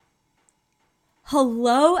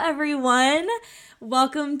Hello, everyone.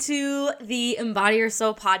 Welcome to the Embody Your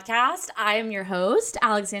Soul podcast. I am your host,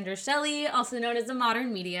 Alexandra Shelley, also known as the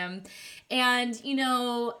Modern Medium. And,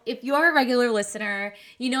 if you're a regular listener,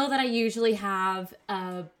 you know that I usually have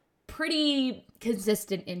a pretty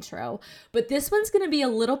consistent intro. But this one's going to be a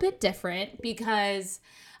little bit different because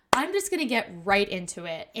I'm just going to get right into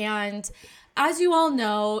it. And as you all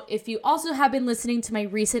know, if you also have been listening to my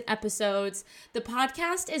recent episodes, the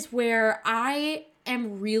podcast is where I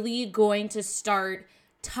am really going to start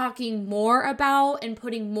talking more about and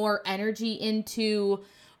putting more energy into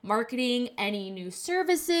marketing any new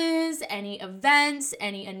services, any events,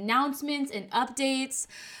 any announcements and updates.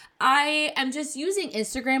 I am just using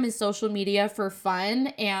Instagram and social media for fun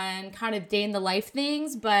and kind of day in the life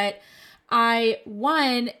things, but I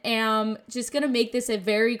am just going to make this a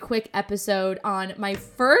very quick episode on my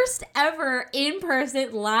first ever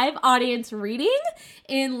in-person live audience reading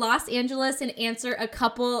in Los Angeles and answer a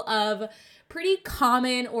couple of pretty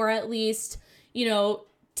common or at least,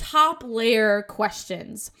 top layer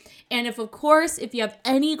questions. And if you have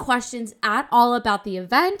any questions at all about the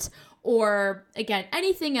event or again,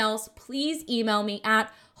 anything else, please email me at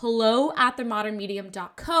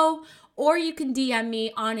hello@themodernmedium.co. Or you can DM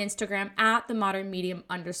me on Instagram at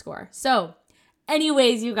 @themodernmedium_. So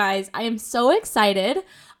anyways, you guys, I am so excited.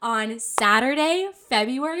 On Saturday,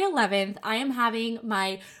 February 11th, I am having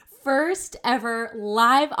my first ever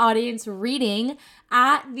live audience reading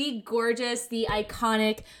at the gorgeous, the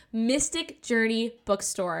iconic Mystic Journey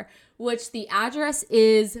bookstore, which the address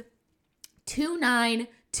is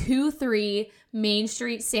 2923 Main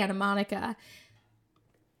Street, Santa Monica.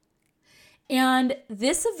 And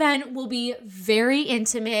this event will be very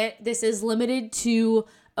intimate. This is limited to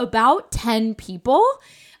about 10 people.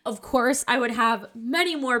 Of course, I would have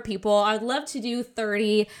many more people. I'd love to do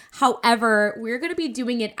 30. However, we're going to be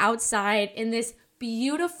doing it outside in this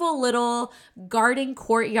beautiful little garden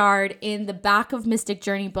courtyard in the back of Mystic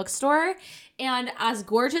Journey bookstore. And as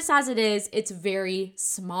gorgeous as it is, it's very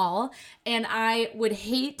small. And I would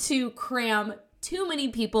hate to cram too many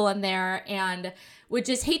people in there and would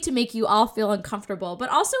just hate to make you all feel uncomfortable. But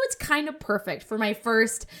also it's kind of perfect for my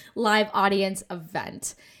first live audience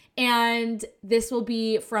event. And this will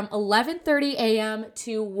be from 11:30 a.m.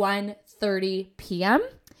 to 1:30 p.m.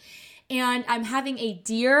 And I'm having a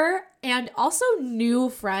dear and also new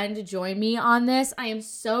friend join me on this. I am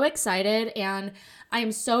so excited, and I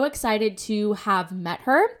am so excited to have met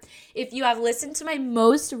her. If you have listened to my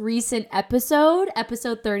most recent episode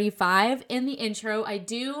 35, in the intro, I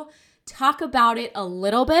do talk about it a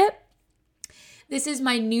little bit. This is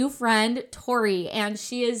my new friend, Tori, and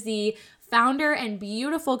she is the founder and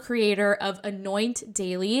beautiful creator of Anoint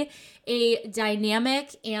Daily, a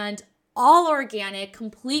dynamic and all organic,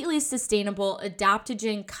 completely sustainable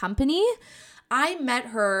adaptogen company. I met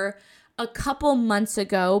her a couple months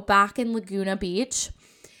ago back in Laguna Beach.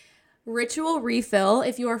 Ritual Refill,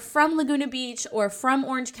 if you are from Laguna Beach or from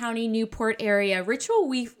Orange County, Newport area, Ritual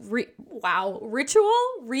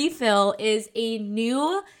Refill is a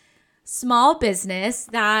new small business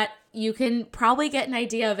that you can probably get an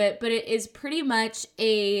idea of it, but it is pretty much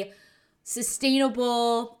a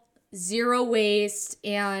sustainable, zero waste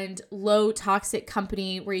and low toxic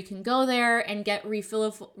company where you can go there and get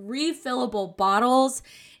refillable bottles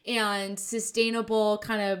and sustainable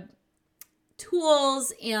kind of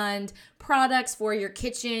tools and products for your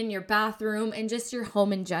kitchen, your bathroom, and just your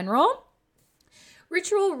home in general.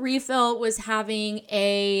 Ritual Refill was having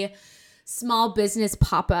a small business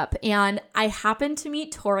pop-up, and I happened to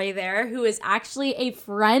meet Tori there, who is actually a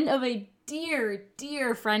friend of a dear,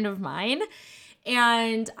 dear friend of mine.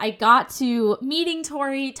 And I got to meeting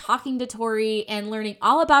Tori, talking to Tori, and learning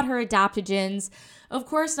all about her adaptogens. Of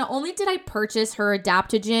course, not only did I purchase her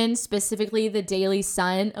adaptogen, specifically the Daily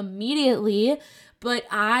Sun, immediately, but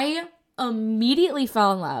I immediately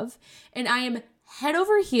fell in love. And I am head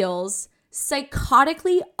over heels,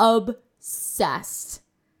 psychotically obsessed.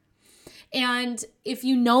 And if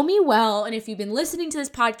you know me well, and if you've been listening to this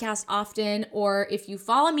podcast often, or if you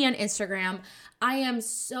follow me on Instagram, I am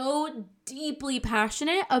so deeply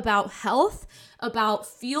passionate about health, about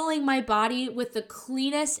fueling my body with the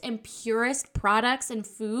cleanest and purest products and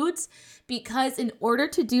foods, because in order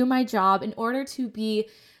to do my job, in order to be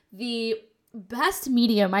the best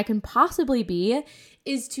medium I can possibly be,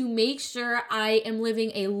 is to make sure I am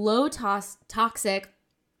living a low toxic,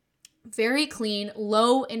 very clean,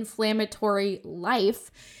 low inflammatory life.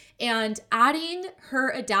 And adding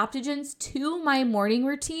her adaptogens to my morning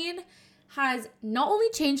routine has not only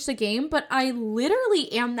changed the game, but I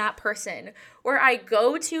literally am that person where I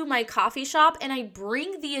go to my coffee shop and I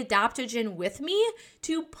bring the adaptogen with me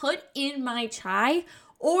to put in my chai,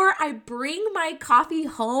 or I bring my coffee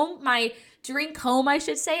home, my drink home, I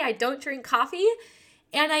should say. I don't drink coffee,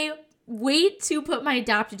 and I wait to put my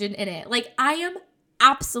adaptogen in it. Like, I am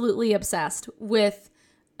absolutely obsessed with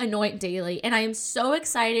Anoint Daily, and I am so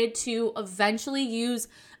excited to eventually use,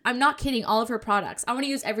 I'm not kidding, all of her products. I want to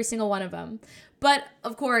use every single one of them. But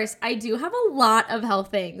of course, I do have a lot of health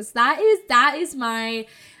things. That is my,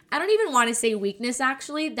 I don't even want to say weakness,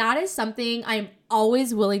 actually. That is something I'm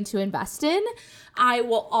always willing to invest in. I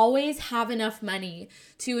will always have enough money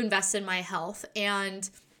to invest in my health. And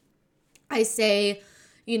I say,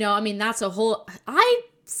 that's a whole, I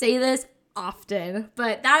say this often,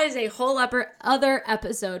 but that is a whole other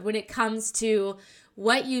episode when it comes to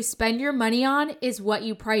what you spend your money on is what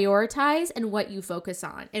you prioritize and what you focus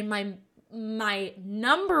on. And my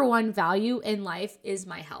number one value in life is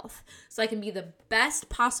my health. So I can be the best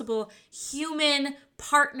possible human,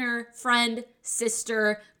 partner, friend,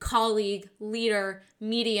 sister, colleague, leader,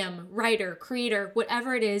 medium, writer, creator,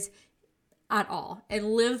 whatever it is at all,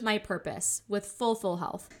 and live my purpose with full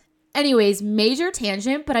health. Anyways, major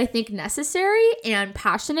tangent, but I think necessary and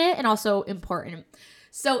passionate and also important.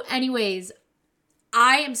 So anyways,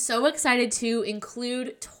 I am so excited to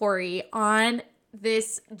include Tori on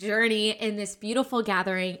this journey in this beautiful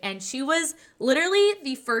gathering. And she was literally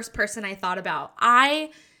the first person I thought about.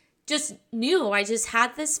 I just knew, I just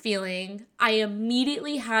had this feeling. I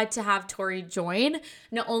immediately had to have Tori join,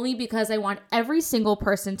 not only because I want every single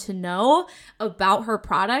person to know about her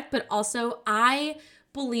product, but also I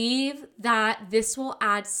believe that this will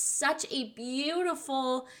add such a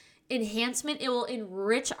beautiful enhancement. It will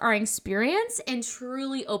enrich our experience and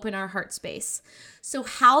truly open our heart space. So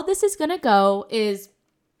how this is going to go is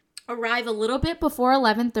arrive a little bit before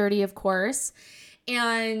 11:30, of course,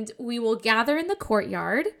 and we will gather in the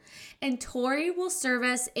courtyard, and Tori will serve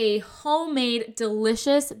us a homemade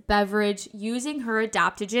delicious beverage using her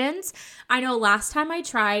adaptogens. I know last time I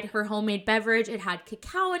tried her homemade beverage, it had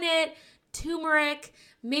cacao in it, turmeric,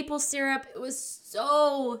 maple syrup. It was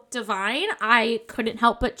so divine. I couldn't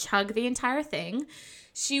help but chug the entire thing.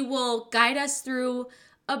 She will guide us through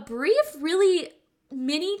a brief, really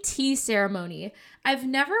mini tea ceremony. I've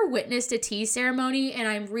never witnessed a tea ceremony, and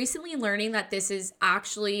I'm recently learning that this is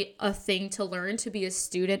actually a thing to learn, to be a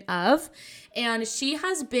student of. And she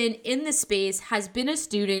has been in the space, has been a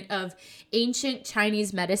student of ancient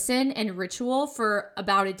Chinese medicine and ritual for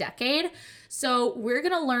about a decade. So we're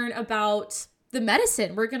going to learn about the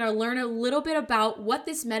medicine. We're going to learn a little bit about what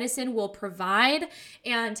this medicine will provide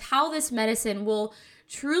and how this medicine will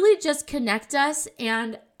truly just connect us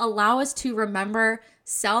and allow us to remember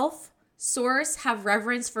self, source, have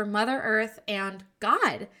reverence for Mother Earth and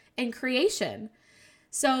God and creation.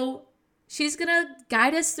 So she's going to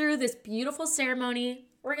guide us through this beautiful ceremony.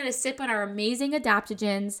 We're going to sip on our amazing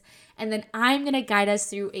adaptogens, and then I'm going to guide us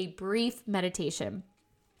through a brief meditation.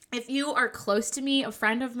 If you are close to me, a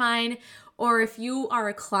friend of mine, or if you are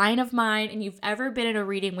a client of mine and you've ever been in a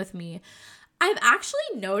reading with me, I've actually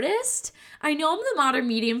noticed, I know I'm the modern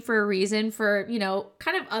medium for a reason, for,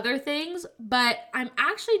 kind of other things, but I'm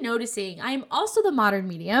actually noticing I'm also the modern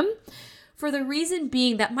medium for the reason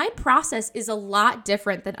being that my process is a lot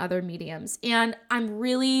different than other mediums. And I'm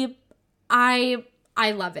really, I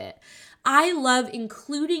love it. I love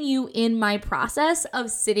including you in my process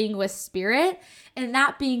of sitting with spirit. And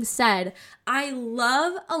that being said, I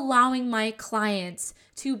love allowing my clients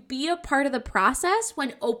to be a part of the process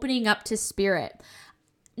when opening up to spirit.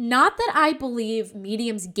 Not that I believe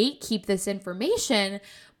mediums gatekeep this information,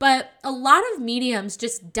 but a lot of mediums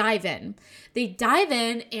just dive in. They dive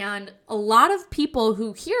in, and a lot of people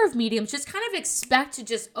who hear of mediums just kind of expect to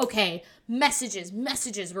just, okay, messages,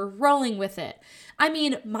 we're rolling with it. I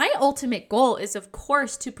mean, my ultimate goal is, of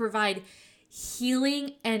course, to provide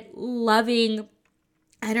healing and loving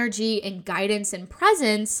energy and guidance and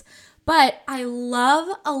presence, but I love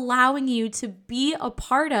allowing you to be a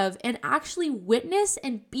part of and actually witness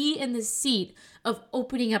and be in the seat of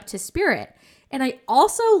opening up to spirit. And I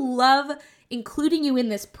also love including you in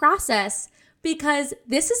this process because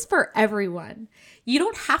this is for everyone. You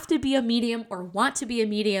don't have to be a medium or want to be a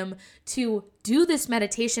medium to do this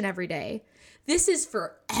meditation every day. This is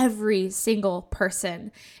for every single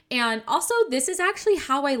person. And also, this is actually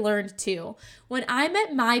how I learned too. When I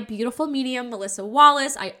met my beautiful medium, Melissa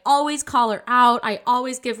Wallace, I always call her out. I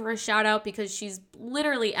always give her a shout out because she's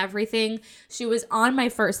literally everything. She was on my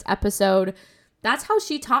first episode. That's how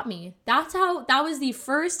she taught me. That was the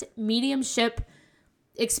first mediumship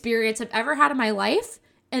experience I've ever had in my life.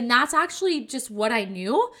 And that's actually just what I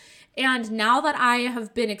knew. And now that I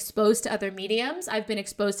have been exposed to other mediums, I've been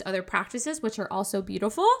exposed to other practices, which are also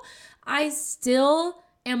beautiful, I still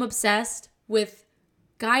am obsessed with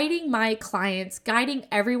guiding my clients, guiding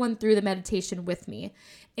everyone through the meditation with me.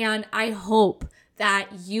 And I hope that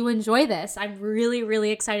you enjoy this. I'm really,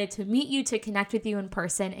 really excited to meet you, to connect with you in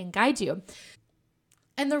person and guide you.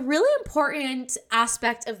 And the really important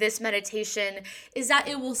aspect of this meditation is that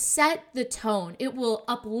it will set the tone. It will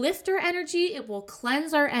uplift our energy. It will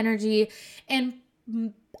cleanse our energy. And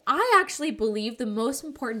I actually believe the most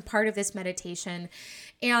important part of this meditation,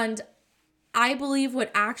 and I believe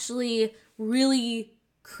what actually really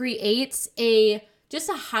creates just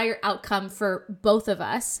a higher outcome for both of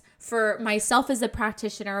us, for myself as a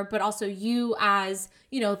practitioner, but also you as,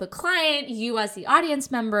 the client, you as the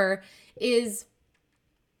audience member, is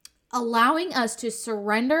allowing us to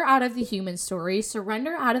surrender out of the human story,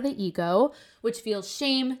 surrender out of the ego, which feels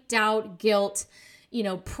shame, doubt, guilt,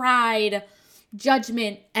 pride,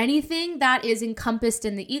 judgment, anything that is encompassed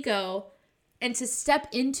in the ego, and to step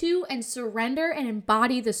into and surrender and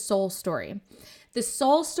embody the soul story. The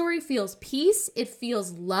soul story feels peace, it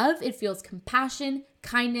feels love, it feels compassion,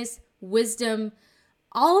 kindness, wisdom,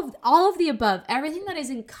 all of the above, everything that is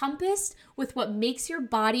encompassed with what makes your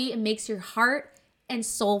body and makes your heart and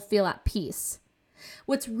soul feel at peace.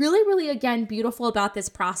 What's really, really, again, beautiful about this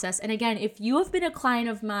process, and again, if you have been a client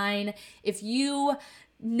of mine, if you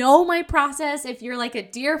know my process, if you're like a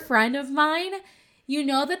dear friend of mine, you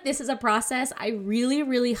know that this is a process I really,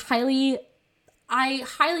 really highly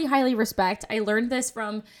respect. I learned this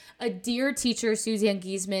from a dear teacher, Suzanne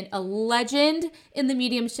Giesman, a legend in the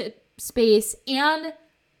mediumship space, and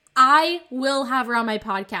I will have her on my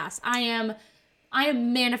podcast. I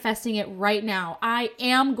am manifesting it right now. I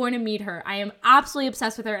am going to meet her. I am absolutely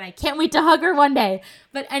obsessed with her, and I can't wait to hug her one day.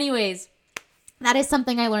 But anyways, that is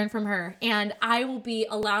something I learned from her, and I will be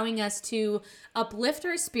allowing us to uplift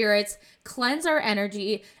our spirits, cleanse our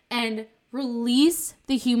energy, and release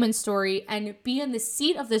the human story and be in the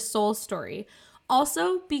seat of the soul story.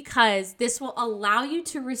 Also, because this will allow you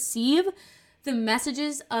to receive the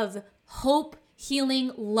messages of hope,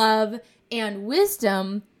 healing, love, and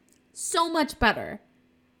wisdom so much better.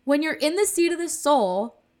 When you're in the seat of the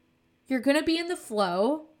soul, you're going to be in the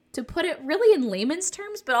flow, to put it really in layman's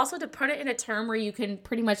terms, but also to put it in a term where you can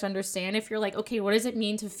pretty much understand if you're like, okay, what does it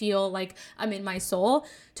mean to feel like I'm in my soul?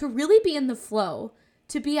 To really be in the flow,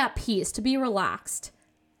 to be at peace, to be relaxed.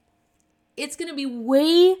 It's going to be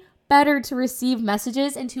way better to receive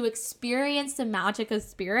messages and to experience the magic of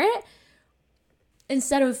spirit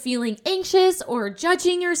instead of feeling anxious or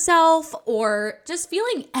judging yourself or just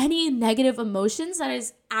feeling any negative emotions that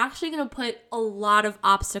is actually going to put a lot of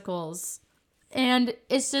obstacles. And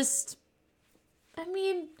it's just, you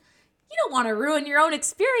don't want to ruin your own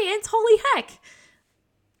experience. Holy heck.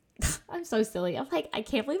 I'm so silly. I'm like, I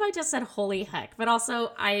can't believe I just said holy heck. But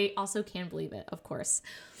also, I also can believe it, of course.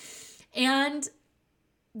 And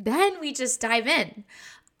then we just dive in.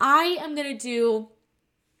 I am going to do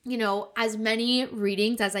as many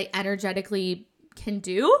readings as I energetically can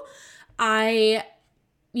do. Again,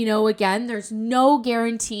 there's no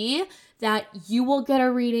guarantee that you will get a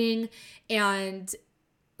reading. And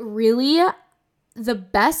really, the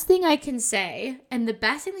best thing I can say and the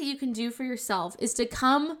best thing that you can do for yourself is to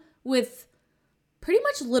come with pretty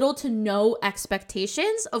much little to no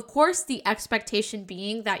expectations. Of course, the expectation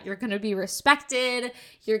being that you're going to be respected,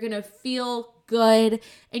 you're going to feel good,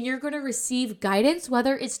 and you're going to receive guidance,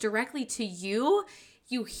 whether it's directly to you,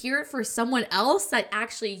 you hear it for someone else that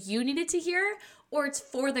actually you needed to hear, or it's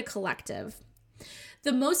for the collective.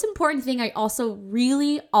 The most important thing I also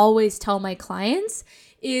really always tell my clients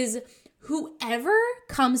is whoever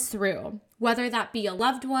comes through, whether that be a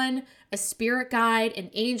loved one, a spirit guide, an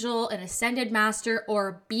angel, an ascended master, or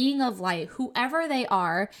a being of light, whoever they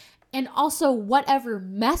are, and also whatever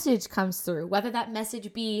message comes through, whether that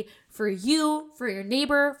message be for you, for your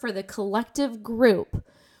neighbor, for the collective group,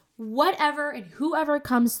 whatever and whoever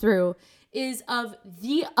comes through is of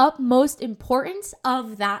the utmost importance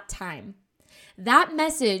of that time. That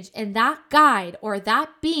message and that guide or that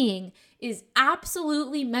being is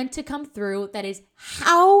absolutely meant to come through. That is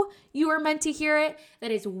how you are meant to hear it.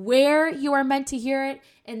 That is where you are meant to hear it.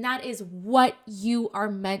 And that is what you are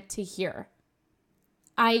meant to hear.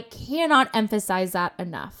 I cannot emphasize that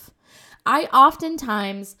enough. I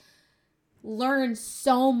oftentimes learn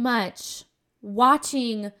so much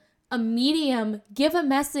watching a medium give a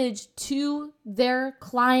message to their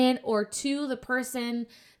client or to the person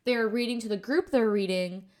they're reading, to the group they're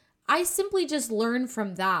reading. I simply just learn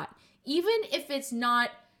from that. Even if it's not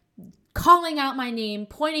calling out my name,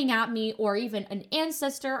 pointing at me, or even an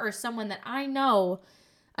ancestor or someone that I know.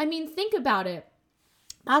 I mean, think about it.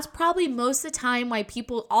 That's probably most of the time why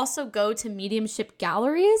people also go to mediumship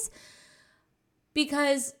galleries,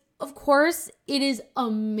 because of course it is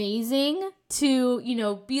amazing to,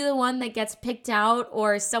 be the one that gets picked out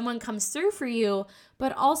or someone comes through for you,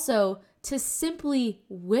 but also to simply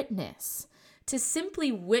witness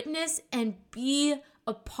and be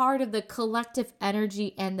a part of the collective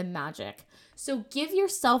energy and the magic. So give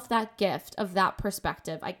yourself that gift of that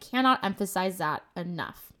perspective. I cannot emphasize that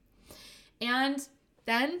enough. And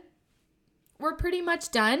then we're pretty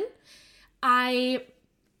much done. I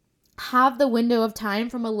have the window of time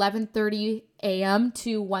from 11:30 a.m.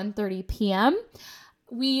 to 1:30 p.m.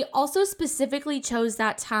 We also specifically chose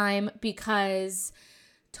that time because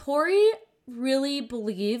Tori really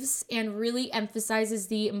believes and really emphasizes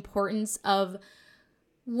the importance of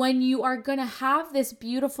when you are going to have this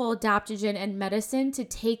beautiful adaptogen and medicine, to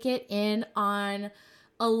take it in on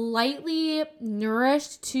a lightly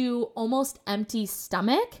nourished to almost empty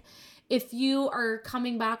stomach. If you are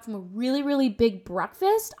coming back from a really, really big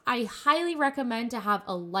breakfast, I highly recommend to have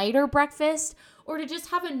a lighter breakfast, or to just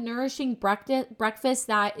have a nourishing breakfast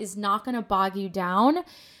that is not going to bog you down.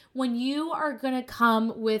 When you are going to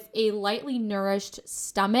come with a lightly nourished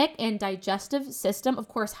stomach and digestive system, of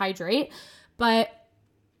course, hydrate, but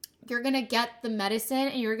you're going to get the medicine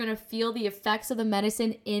and you're going to feel the effects of the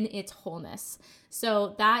medicine in its wholeness.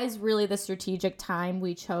 So that is really the strategic time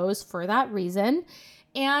we chose for that reason.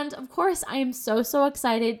 And of course, I am so, so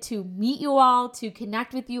excited to meet you all, to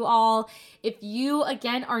connect with you all. If you,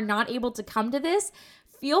 again, are not able to come to this,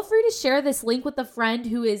 feel free to share this link with a friend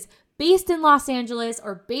who is based in Los Angeles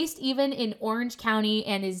or based even in Orange County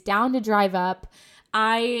and is down to drive up.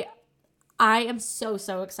 I am so,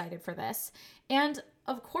 so excited for this. And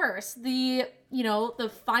of course, the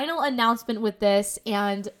final announcement with this,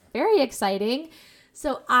 and very exciting.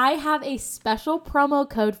 So I have a special promo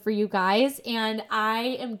code for you guys, and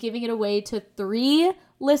I am giving it away to 3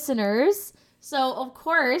 listeners. So of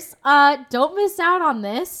course, don't miss out on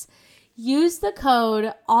this. Use the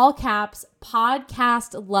code, all caps,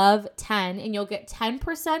 podcastlove10, and you'll get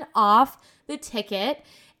 10% off the ticket.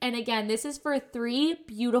 And again, this is for 3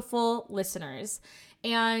 beautiful listeners.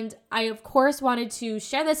 And I, of course, wanted to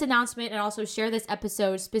share this announcement and also share this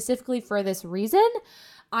episode specifically for this reason.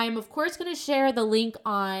 I'm, of course, going to share the link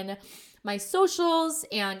on my socials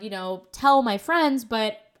and, tell my friends,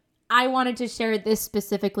 but I wanted to share this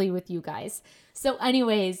specifically with you guys. So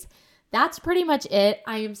anyways, that's pretty much it.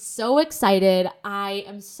 I am so excited. I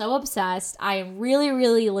am so obsessed. I am really,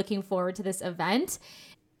 really looking forward to this event.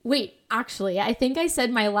 Wait, actually, I think I said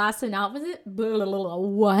my last announcement.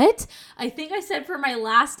 What? I think I said for my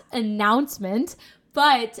last announcement,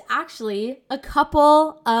 but actually a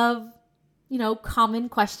couple of, common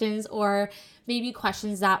questions, or maybe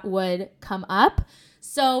questions that would come up.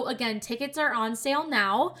 So again, tickets are on sale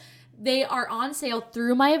now. They are on sale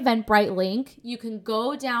through my Eventbrite link. You can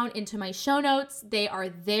go down into my show notes. They are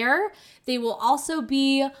there. They will also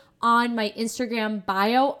be on my Instagram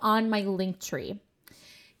bio on my Linktree.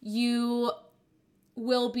 You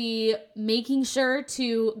will be making sure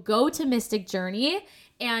to go to Mystic Journey,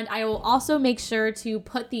 and I will also make sure to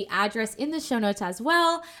put the address in the show notes as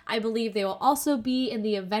well. I believe they will also be in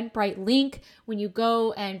the Eventbrite link when you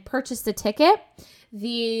go and purchase the ticket.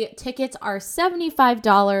 The tickets are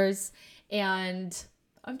 $75, and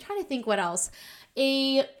I'm trying to think what else.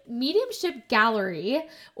 A mediumship gallery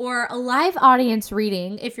or a live audience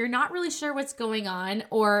reading, if you're not really sure what's going on,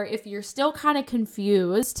 or if you're still kind of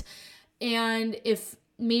confused, and if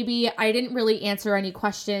maybe I didn't really answer any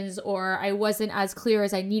questions or I wasn't as clear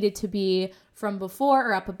as I needed to be from before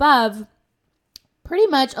or up above, pretty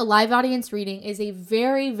much a live audience reading is a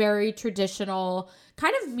very, very traditional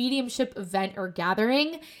kind of mediumship event or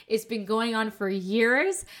gathering. It's been going on for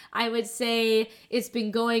years. I would say it's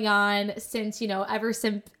been going on since,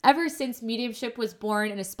 ever since mediumship was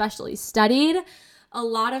born and especially studied. A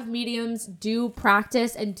lot of mediums do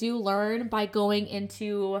practice and do learn by going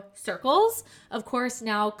into circles. Of course,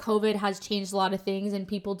 now COVID has changed a lot of things and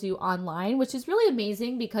people do online, which is really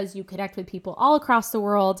amazing because you connect with people all across the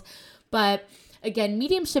world. But again,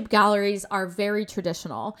 mediumship galleries are very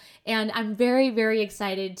traditional, and I'm very, very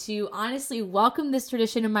excited to honestly welcome this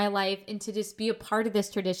tradition in my life and to just be a part of this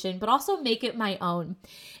tradition, but also make it my own.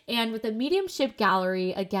 And with a mediumship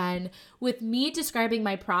gallery, again, with me describing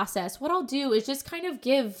my process, what I'll do is just kind of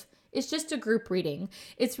give It's just a group reading.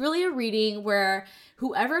 It's really a reading where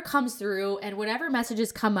whoever comes through and whatever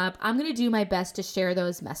messages come up, I'm going to do my best to share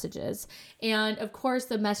those messages. And of course,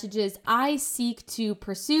 the messages I seek to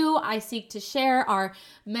pursue, I seek to share are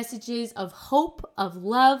messages of hope, of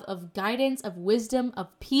love, of guidance, of wisdom,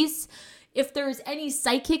 of peace. If there's any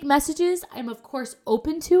psychic messages, I'm of course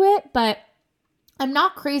open to it, but I'm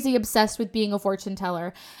not crazy obsessed with being a fortune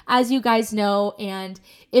teller, as you guys know. And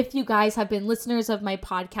if you guys have been listeners of my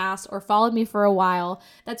podcast or followed me for a while,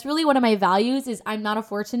 that's really one of my values is I'm not a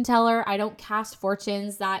fortune teller. I don't cast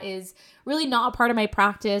fortunes. That is really not a part of my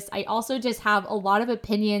practice. I also just have a lot of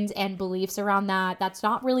opinions and beliefs around that. That's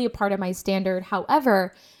not really a part of my standard.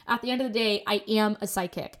 However, at the end of the day, I am a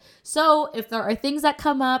psychic. So if there are things that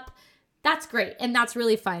come up, that's great. And that's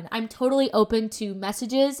really fun. I'm totally open to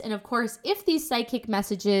messages. And of course, if these psychic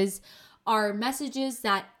messages are messages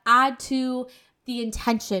that add to the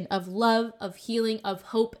intention of love, of healing, of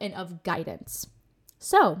hope, and of guidance.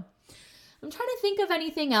 So I'm trying to think of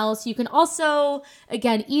anything else. You can also,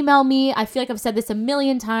 again, email me. I feel like I've said this a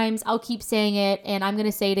million times. I'll keep saying it, and I'm going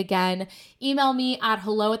to say it again. Email me at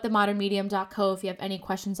hello@themodernmedium.co if you have any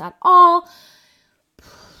questions at all.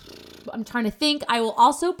 I'm trying to think. I will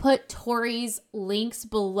also put Tori's links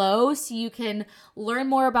below so you can learn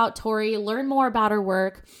more about Tori, learn more about her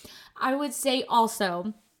work. I would say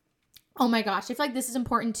also, oh my gosh, I feel like this is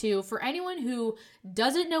important too. For anyone who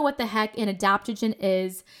doesn't know what the heck an adaptogen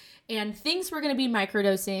is and thinks we're going to be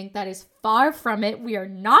microdosing, that is far from it. We are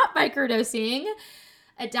not microdosing.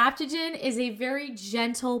 Adaptogen is a very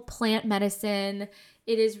gentle plant medicine.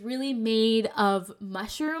 It is really made of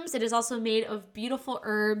mushrooms. It is also made of beautiful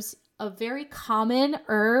herbs. A very common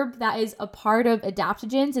herb that is a part of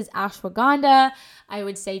adaptogens is ashwagandha. I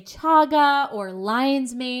would say chaga or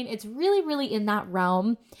lion's mane. It's really, really in that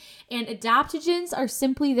realm. And adaptogens are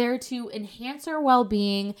simply there to enhance our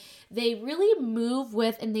well-being. They really move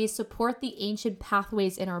with and they support the ancient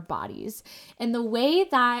pathways in our bodies. And the way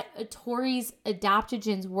that Tori's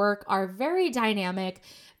adaptogens work are very dynamic.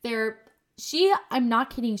 I'm not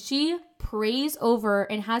kidding, she prays over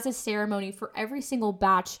and has a ceremony for every single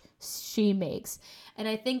batch she makes. And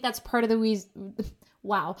I think that's part of the reason,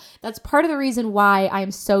 that's part of the reason why I'm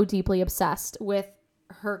so deeply obsessed with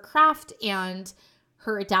her craft and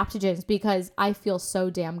her adaptogens, because I feel so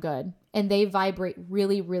damn good and they vibrate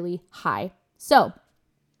really, really high. So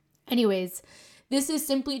anyways, this is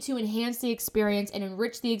simply to enhance the experience and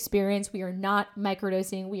enrich the experience. We are not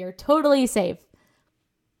microdosing. We are totally safe.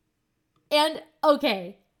 And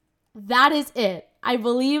okay, that is it. I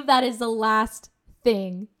believe that is the last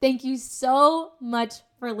thing. Thank you so much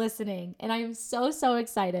for listening. And I am so, so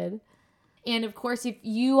excited. And of course, if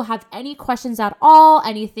you have any questions at all,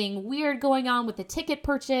 anything weird going on with the ticket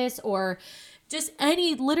purchase or just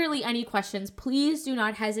literally any questions, please do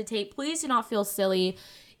not hesitate. Please do not feel silly.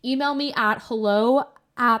 Email me at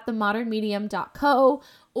hello@themodernmedium.co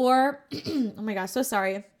or, oh my gosh, so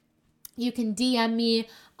sorry. You can DM me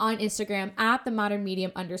on Instagram at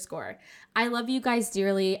 @themodernmedium_. I love you guys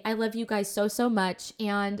dearly. I love you guys so, so much.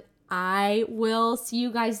 And I will see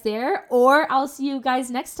you guys there, or I'll see you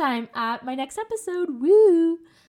guys next time at my next episode. Woo!